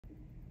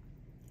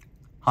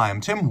Hi,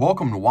 I'm Tim.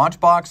 Welcome to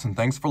Watchbox, and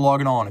thanks for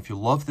logging on. If you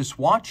love this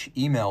watch,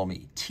 email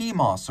me,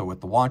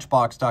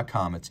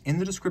 tmosso@thewatchbox.com. It's in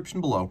the description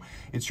below.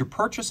 It's your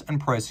purchase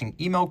and pricing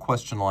email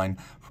question line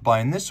for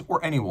buying this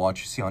or any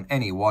watch you see on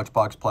any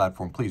Watchbox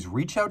platform. Please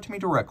reach out to me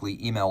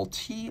directly. Email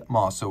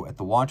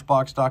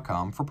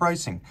tmosso@thewatchbox.com for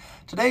pricing.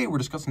 Today, we're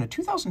discussing a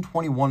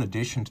 2021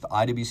 addition to the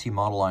IWC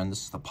model line.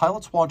 This is the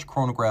Pilot's Watch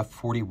Chronograph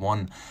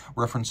 41,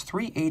 reference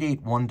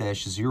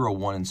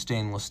 3881-01 in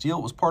stainless steel.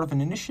 It was part of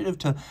an initiative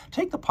to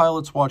take the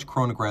Pilot's Watch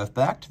Chronograph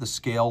back to the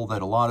scale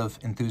that a lot of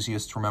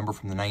enthusiasts remember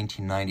from the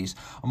 1990s,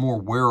 a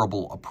more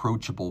wearable,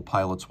 approachable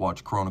Pilot's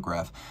Watch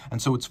chronograph. And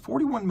so it's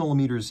 41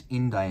 millimeters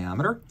in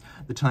diameter.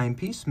 The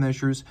timepiece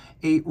measures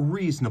a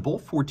reasonable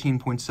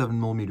 14.7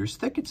 millimeters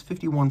thick. It's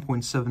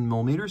 51.7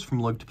 millimeters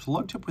from lug tip to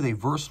lug tip with a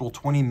versatile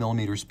 20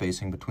 millimeter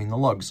spacing between the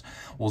lugs.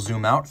 We'll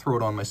zoom out, throw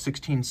it on my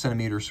 16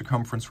 centimeter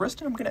circumference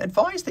wrist, and I'm going to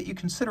advise that you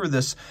consider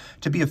this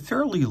to be a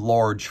fairly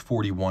large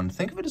 41.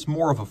 Think of it as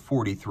more of a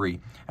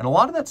 43. And a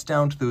lot of that's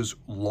down to those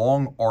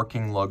long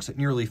arcing lugs at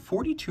nearly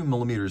 42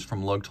 millimeters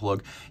from lug to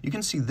lug. You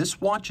can see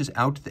this watch is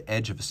out to the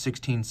edge of a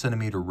 16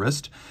 centimeter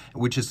wrist,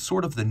 which is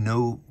sort of the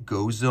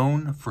no-go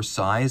zone for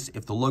size.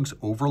 If the lugs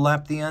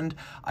overlap the end,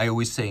 I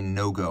always say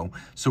no-go.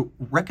 So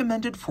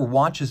recommended for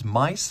watches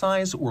my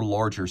size or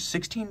larger,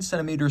 16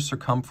 centimeters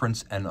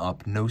circumference and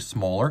up, no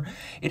smaller.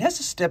 It has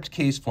a stepped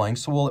case flank,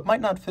 so while it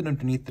might not fit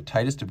underneath the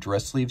tightest of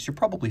dress sleeves, you're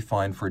probably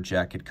fine for a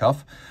jacket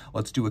cuff.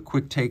 Let's do a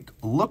quick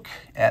look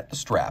at the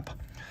strap.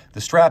 The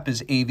strap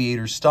is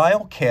Aviator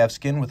style,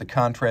 calfskin with a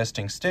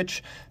contrasting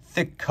stitch,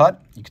 thick cut.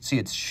 You can see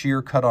it's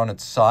sheer cut on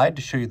its side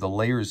to show you the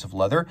layers of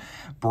leather.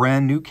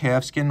 Brand new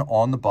calfskin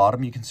on the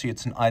bottom. You can see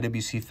it's an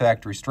IWC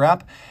factory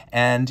strap,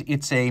 and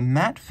it's a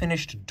matte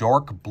finished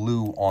dark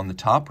blue on the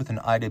top with an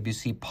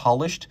IWC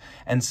polished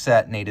and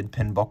satinated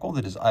pin buckle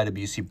that is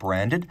IWC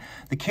branded.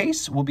 The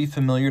case will be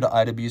familiar to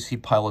IWC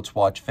Pilot's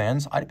Watch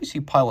fans.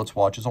 IWC Pilot's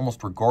Watches,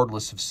 almost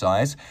regardless of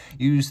size,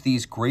 use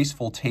these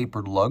graceful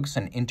tapered lugs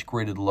and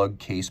integrated lug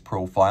case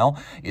profile.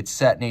 It's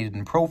satinated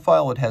in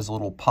profile. It has a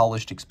little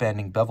polished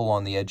expanding bevel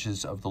on the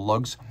edges of the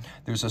lugs.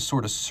 There's a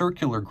sort of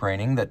circular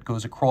graining that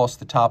goes across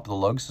the top of the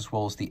lugs as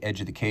well as the edge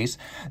of the case.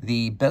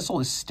 The bezel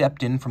is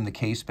stepped in from the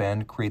case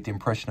band to create the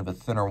impression of a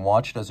thinner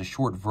watch. It has a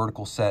short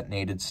vertical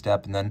satinated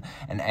step and then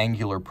an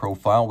angular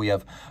profile. We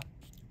have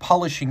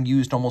polishing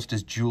used almost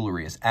as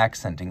jewelry, as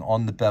accenting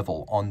on the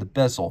bevel, on the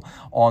bezel,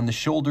 on the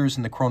shoulders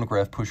and the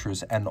chronograph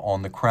pushers, and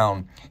on the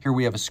crown. Here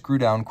we have a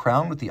screw-down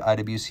crown with the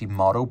IWC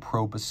motto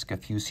Probus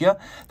Scafusia.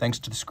 Thanks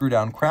to the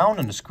screw-down crown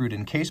and a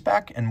screwed-in case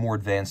back and more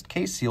advanced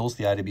case seals,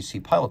 the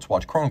IWC Pilot's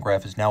Watch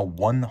chronograph is now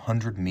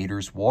 100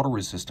 meters water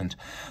resistant.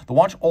 The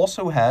watch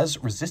also has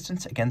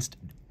resistance against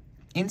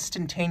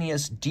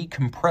instantaneous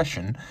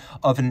decompression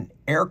of an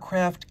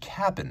aircraft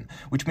cabin,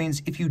 which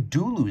means if you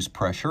do lose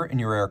pressure in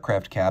your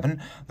aircraft cabin,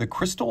 the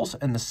crystals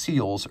and the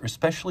seals are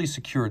specially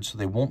secured so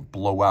they won't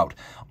blow out.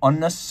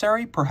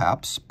 Unnecessary,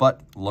 perhaps,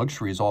 but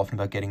luxury is often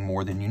about getting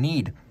more than you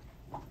need.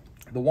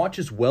 The watch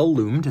is well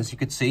loomed, as you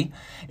can see.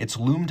 It's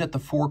loomed at the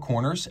four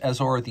corners,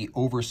 as are the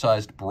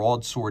oversized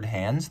broadsword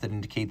hands that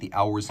indicate the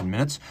hours and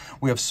minutes.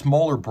 We have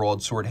smaller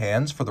broadsword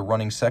hands for the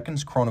running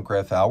seconds,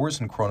 chronograph hours,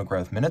 and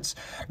chronograph minutes.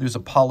 There's a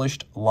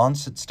polished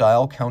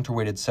Lancet-style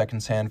counterweighted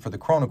seconds hand for the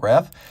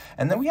chronograph.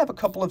 And then we have a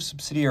couple of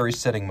subsidiary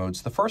setting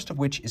modes, the first of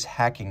which is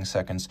hacking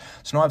seconds.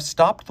 So now I've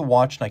stopped the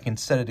watch and I can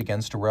set it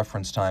against a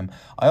reference time.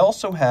 I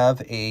also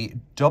have a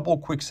double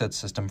quickset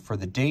system for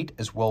the date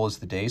as well as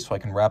the day, so I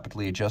can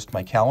rapidly adjust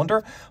my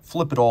calendar.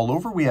 Flip it all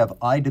over. We have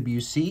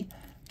IWC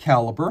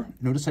caliber.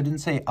 Notice I didn't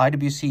say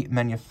IWC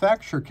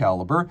manufacturer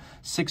caliber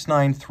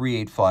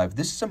 69385.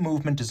 This is a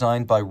movement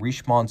designed by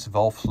Richemont's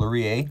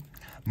Valfleurier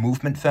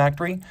movement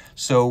factory.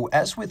 So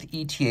as with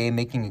ETA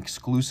making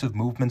exclusive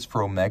movements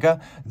for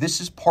Omega, this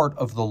is part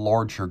of the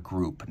larger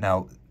group.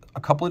 Now, a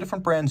couple of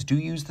different brands do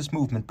use this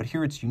movement, but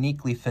here it's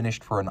uniquely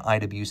finished for an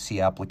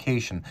IWC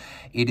application.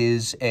 It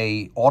is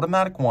a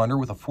automatic winder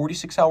with a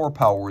 46-hour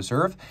power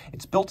reserve.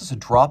 It's built as a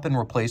drop-in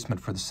replacement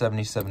for the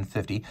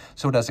 7750,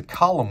 so it has a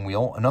column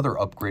wheel, another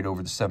upgrade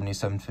over the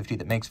 7750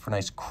 that makes for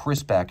nice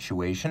crisp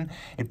actuation.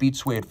 It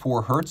beats away at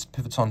 4 hertz,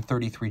 pivots on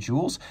 33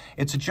 joules.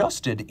 It's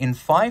adjusted in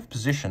 5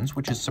 positions,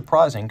 which is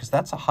surprising because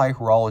that's a high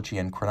horology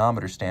and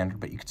chronometer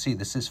standard, but you can see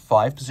this is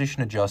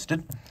 5-position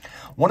adjusted.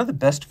 One of the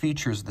best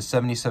features of the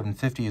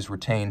 7750 is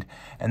retained,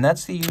 and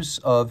that's the use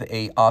of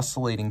a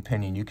oscillating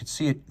pinion. You can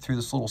see it through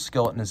this little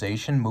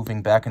skeletonization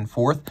moving back and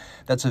forth.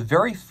 That's a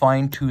very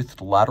fine-toothed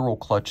lateral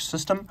clutch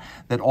system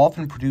that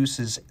often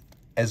produces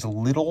as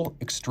little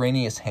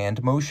extraneous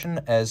hand motion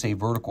as a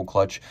vertical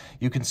clutch.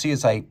 You can see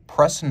as I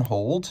press and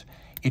hold,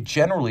 it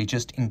generally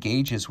just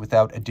engages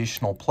without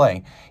additional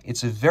play.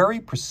 It's a very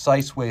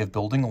precise way of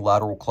building a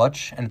lateral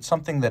clutch, and it's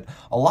something that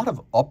a lot of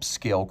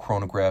upscale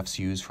chronographs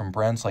use from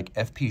brands like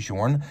FP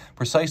Journe,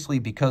 precisely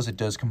because it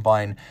does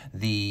combine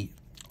the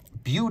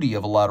beauty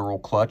of a lateral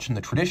clutch and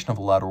the tradition of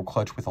a lateral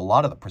clutch with a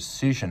lot of the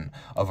precision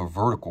of a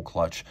vertical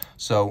clutch.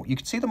 So you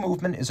can see the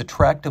movement is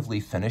attractively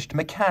finished,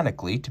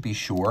 mechanically to be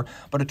sure,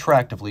 but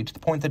attractively to the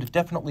point that it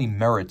definitely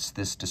merits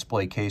this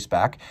display case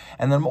back.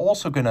 And then I'm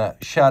also going to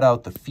shout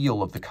out the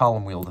feel of the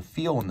column wheel. The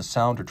feel and the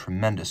sound are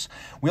tremendous.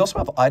 We also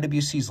have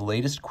IWC's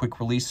latest quick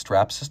release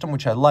strap system,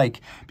 which I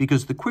like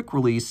because the quick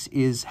release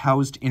is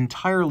housed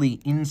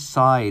entirely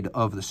inside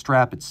of the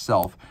strap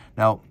itself.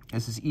 Now,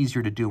 this is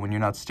easier to do when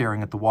you're not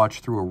staring at the watch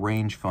through a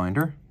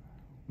rangefinder.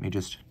 Let me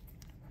just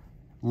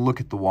look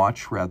at the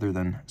watch rather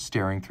than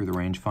staring through the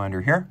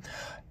rangefinder here.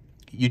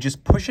 You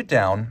just push it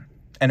down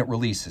and it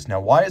releases.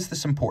 Now, why is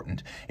this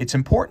important? It's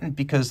important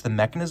because the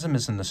mechanism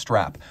is in the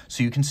strap,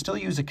 so you can still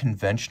use a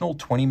conventional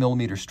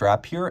 20mm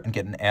strap here and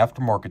get an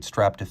aftermarket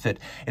strap to fit.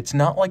 It's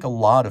not like a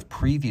lot of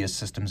previous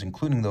systems,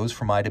 including those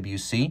from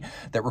IWC,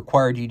 that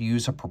required you to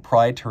use a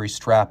proprietary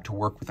strap to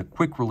work with a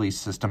quick release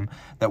system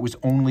that was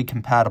only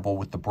compatible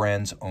with the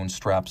brand's own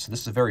strap. So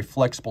this is a very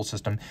flexible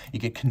system. You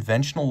get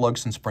conventional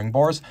lugs and spring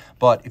bars,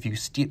 but if you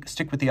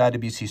stick with the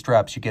IWC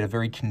straps, you get a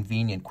very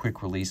convenient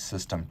quick release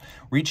system.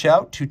 Reach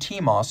out to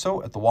Team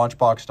Mosso at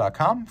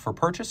thewatchbox.com for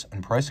purchase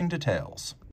and pricing details.